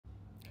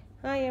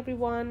Hi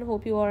everyone,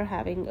 hope you are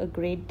having a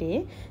great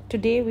day.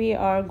 Today we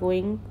are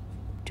going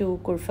to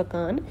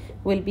Khorfakkan.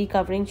 We'll be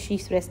covering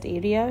She's Rest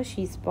area,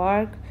 She's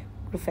Park,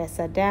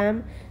 Professor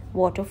Dam,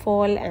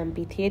 Waterfall,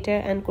 Amphitheatre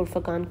and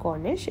Khorfakkan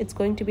Cornish. It's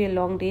going to be a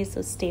long day,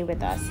 so stay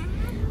with us.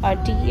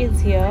 Our tea is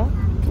here,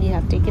 we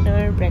have taken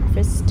our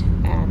breakfast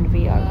and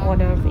we are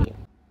on our way.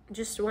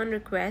 Just one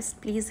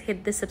request, please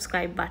hit the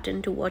subscribe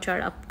button to watch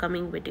our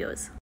upcoming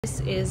videos.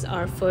 This is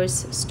our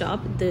first stop,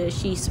 the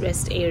She's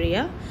Rest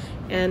area,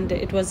 and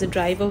it was a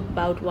drive of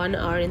about 1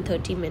 hour and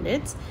 30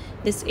 minutes.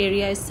 This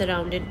area is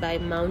surrounded by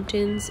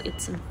mountains.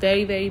 It's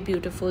very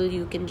beautiful.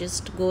 You can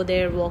just go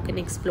there, walk and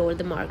explore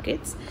the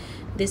markets.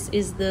 This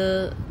is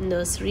the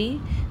nursery.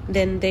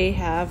 Then they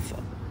have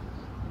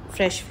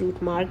fresh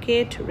fruit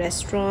market,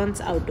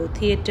 restaurants, outdoor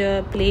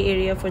theater, play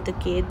area for the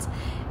kids.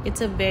 It's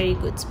a very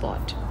good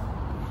spot.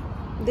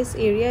 This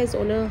area is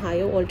on a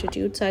higher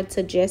altitude, so I'd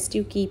suggest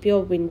you keep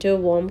your winter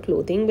warm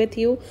clothing with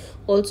you.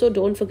 Also,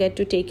 don't forget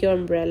to take your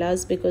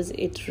umbrellas because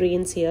it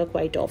rains here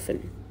quite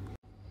often.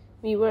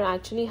 We were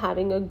actually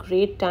having a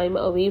great time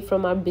away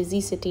from our busy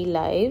city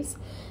lives,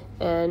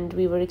 and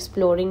we were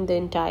exploring the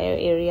entire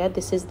area.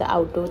 This is the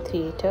outdoor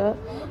theater.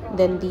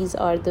 Then these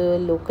are the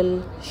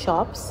local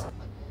shops.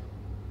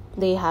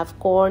 They have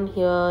corn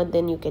here,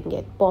 then you can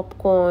get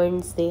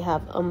popcorns. They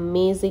have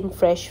amazing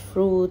fresh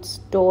fruits,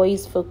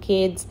 toys for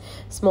kids,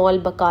 small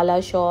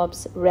bakala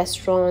shops,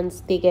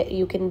 restaurants.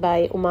 You can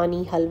buy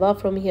Omani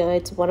halwa from here.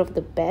 It's one of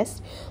the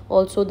best.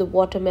 Also, the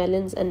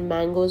watermelons and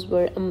mangoes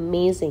were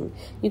amazing.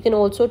 You can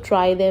also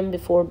try them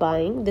before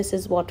buying. This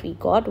is what we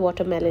got,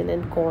 watermelon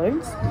and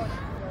corns.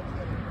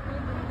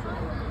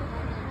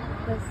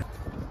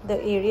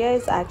 The area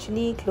is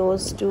actually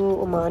close to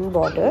Oman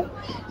border,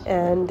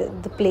 and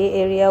the play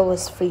area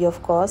was free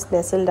of cost,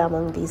 nestled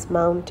among these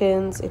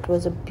mountains. It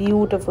was a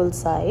beautiful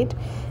sight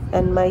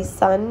and my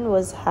son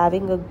was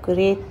having a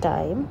great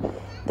time.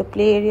 The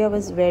play area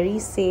was very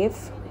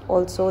safe.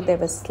 Also, there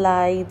were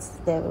slides,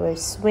 there were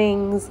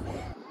swings.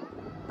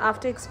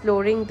 After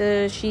exploring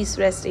the She's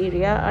Rest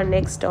area, our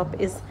next stop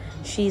is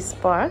She's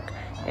Park,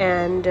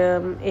 and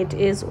it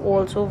is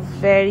also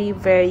very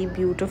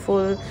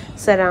beautiful,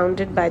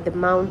 surrounded by the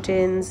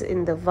mountains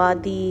in the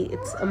wadi.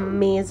 It's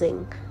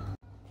amazing.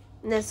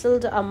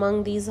 Nestled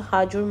among these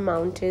Hajar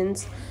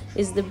Mountains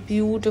is the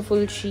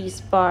beautiful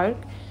She's Park,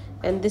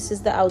 and this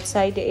is the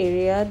outside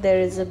area. There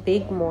is a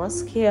big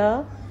mosque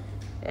here,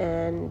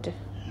 and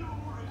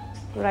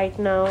right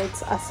now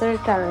it's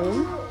Asr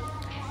time.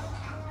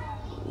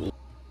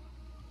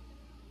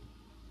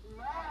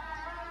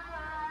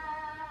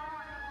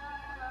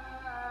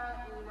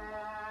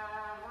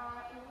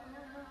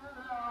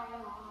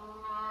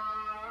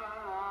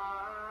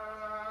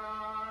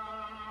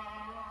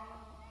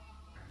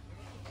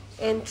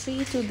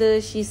 Entry to the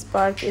She's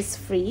Park is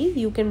free.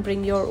 You can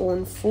bring your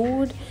own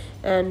food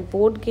and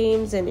board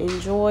games and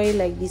enjoy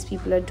like these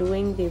people are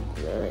doing.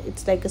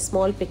 It's like a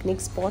small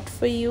picnic spot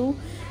for you.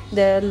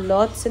 There are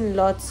lots and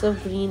lots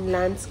of green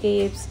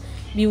landscapes,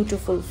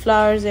 beautiful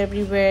flowers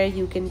everywhere.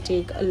 You can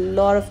take a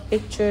lot of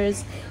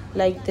pictures.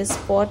 Like this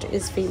spot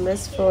is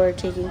famous for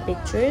taking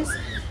pictures.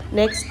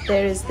 Next,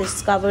 there is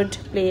this covered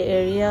play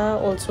area.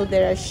 Also,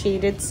 there are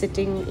shaded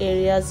sitting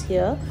areas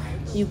here.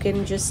 You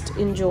can just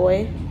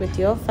enjoy with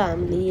your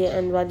family,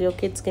 and while your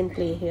kids can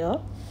play here.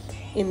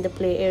 In the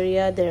play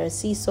area, there are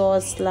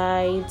seesaws,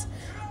 slides,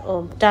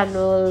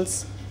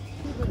 tunnels.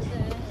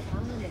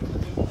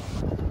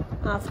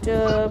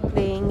 After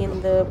playing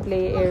in the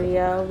play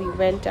area, we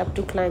went up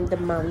to climb the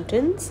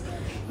mountains.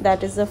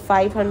 That is a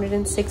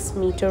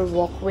 506-meter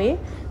walkway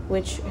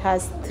which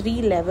has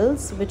 3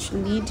 levels which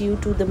lead you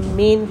to the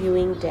main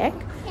viewing deck,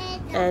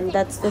 and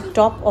that's the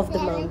top of the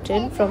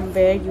mountain from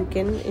where you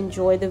can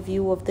enjoy the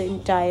view of the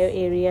entire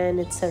area and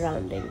its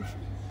surrounding.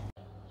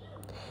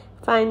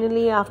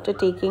 Finally, after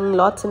taking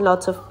lots and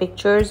lots of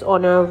pictures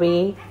on our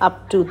way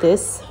up to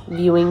this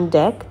viewing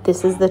deck,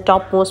 this is the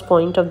topmost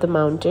point of the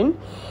mountain,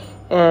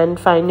 and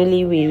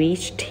finally we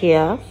reached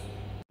here.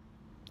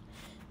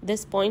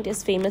 This point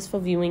is famous for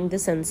viewing the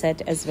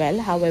sunset as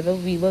well. However,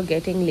 we were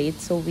getting late,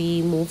 so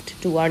we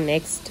moved to our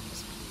next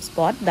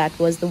spot. That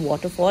was the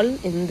waterfall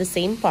in the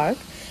same park.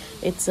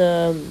 It's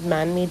a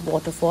man-made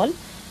waterfall,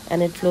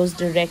 and it flows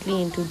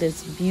directly into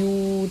this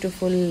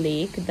beautiful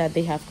lake that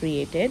they have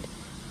created.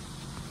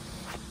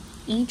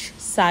 Each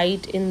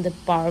site in the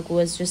park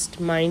was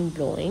just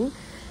mind-blowing.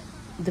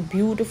 The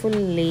beautiful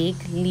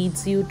lake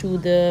leads you to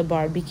the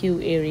barbecue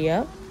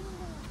area.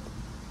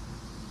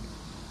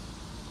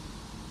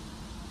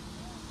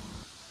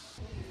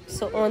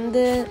 So on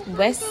the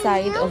west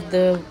side of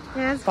the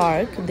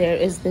park, there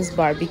is this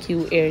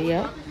barbecue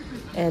area,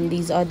 and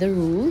these are the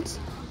rules.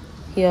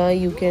 Here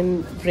you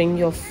can bring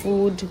your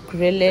food,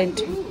 grill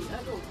it.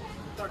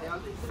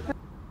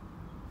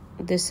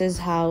 This is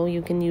how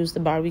you can use the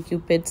barbecue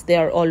pits. They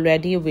are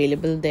already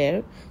available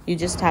there. You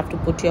just have to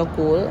put your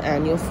coal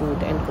and your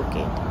food and cook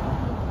it.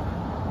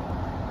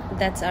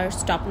 That's our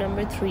stop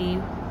number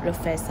 3,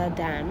 Professor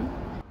Dam.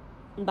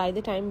 By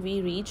the time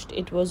we reached,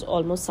 it was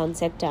almost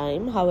sunset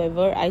time.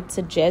 However, I'd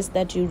suggest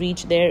that you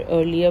reach there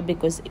earlier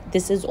because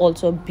this is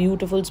also a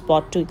beautiful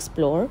spot to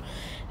explore,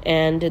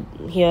 and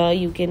here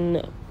you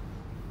can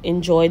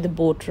enjoy the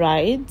boat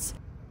rides.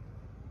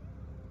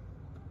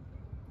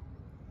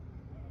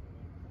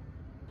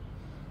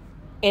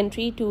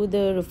 Entry to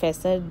the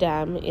Rufessa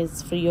Dam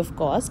is free of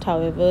cost.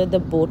 However, the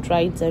boat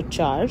rides are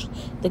charged.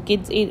 The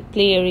kids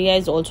play area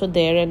is also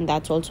there, and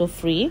that's also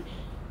free.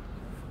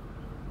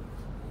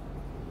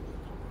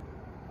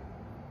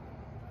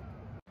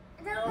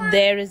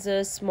 There is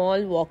a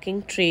small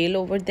walking trail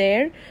over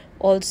there.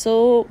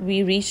 Also,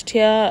 we reached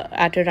here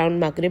at around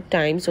Maghrib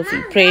time, so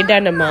we prayed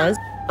our namaz.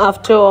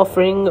 After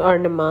offering our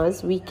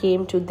namaz, we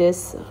came to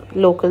this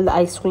local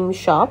ice cream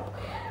shop.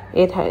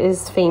 It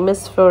is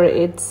famous for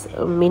its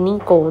mini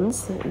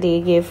cones.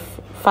 They give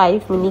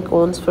 5 mini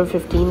cones for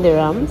 15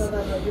 dirhams,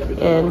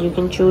 and you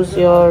can choose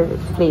your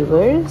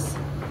flavors.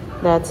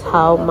 That's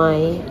how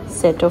my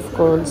set of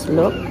cones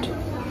looked.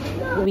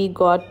 We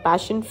got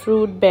passion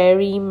fruit,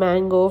 berry,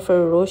 mango,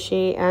 Ferrero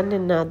Rocher, and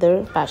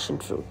another passion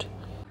fruit.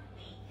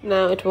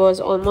 Now it was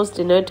almost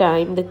dinner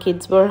time. The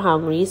kids were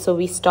hungry, so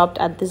we stopped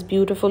at this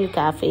beautiful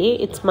cafe.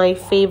 It's my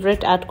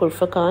favorite at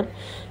Khorfakkan.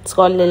 It's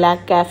called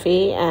Lilac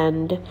Cafe,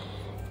 and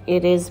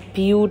it is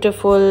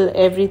beautiful.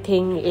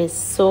 Everything is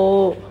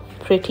so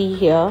pretty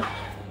here.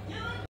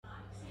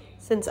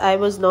 Since I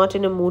was not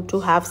in a mood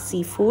to have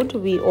seafood,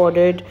 we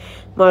ordered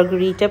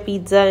margarita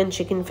pizza and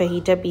chicken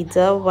fajita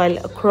pizza, while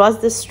across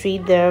the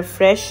street there are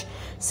fresh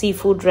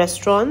seafood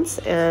restaurants,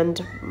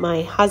 and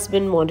my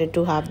husband wanted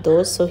to have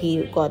those, so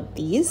he got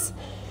these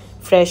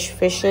fresh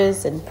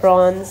fishes and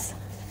prawns.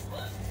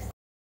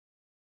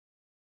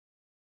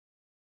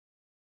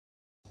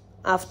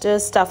 After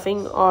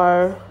stuffing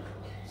our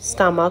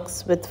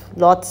stomachs with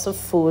lots of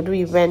food,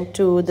 we went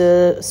to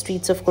the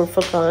streets of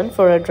Khorfakkan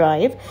for a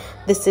drive.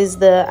 This is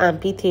the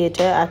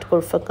amphitheater at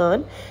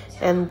Khorfakkan,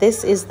 and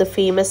this is the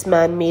famous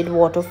man-made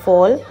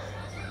waterfall.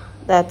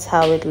 That's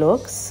how it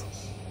looks.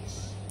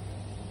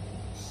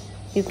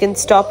 You can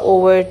stop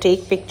over,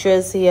 take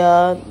pictures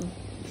here.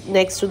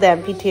 Next to the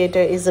amphitheater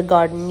is a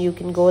garden. You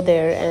can go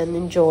there and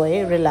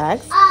enjoy,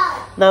 relax.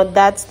 Now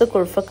that's the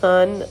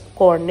Khorfakkan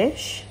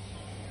Corniche.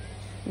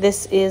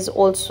 This is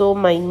also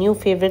my new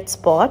favorite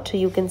spot.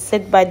 You can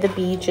sit by the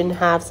beach and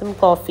have some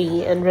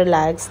coffee and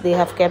relax. They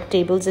have kept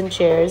tables and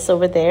chairs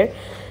over there.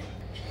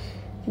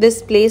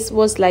 This place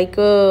was like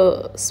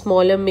a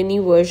smaller mini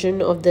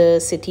version of the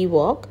city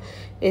walk.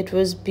 It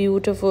was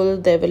beautiful.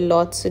 There were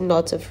lots and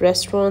lots of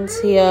restaurants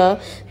here.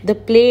 The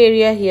play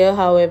area here,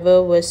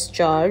 however, was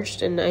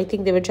charged, and I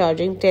think they were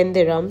charging 10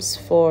 dirhams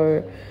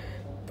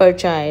per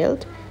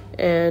child,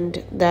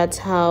 and that's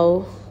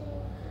how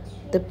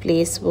the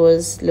place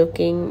was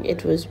looking.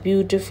 It was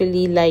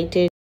beautifully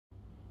lighted.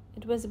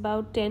 It was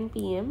about 10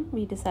 p.m.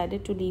 We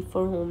decided to leave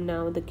for home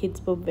now. The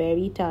kids were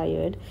very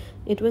tired.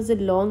 It was a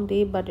long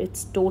day, but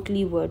it's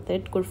totally worth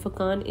it.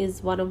 Khorfakkan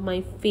is one of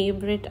my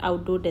favorite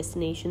outdoor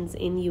destinations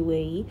in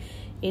UAE.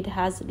 It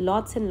has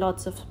lots and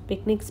lots of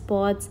picnic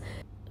spots.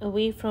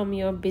 Away from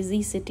your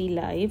busy city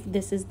life,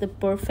 this is the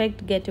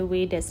perfect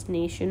getaway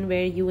destination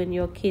where you and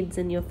your kids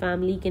and your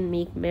family can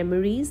make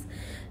memories.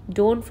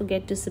 Don't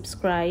forget to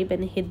subscribe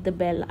and hit the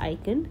bell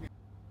icon.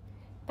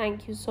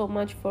 Thank you so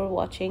much for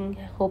watching.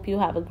 Hope you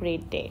have a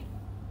great day.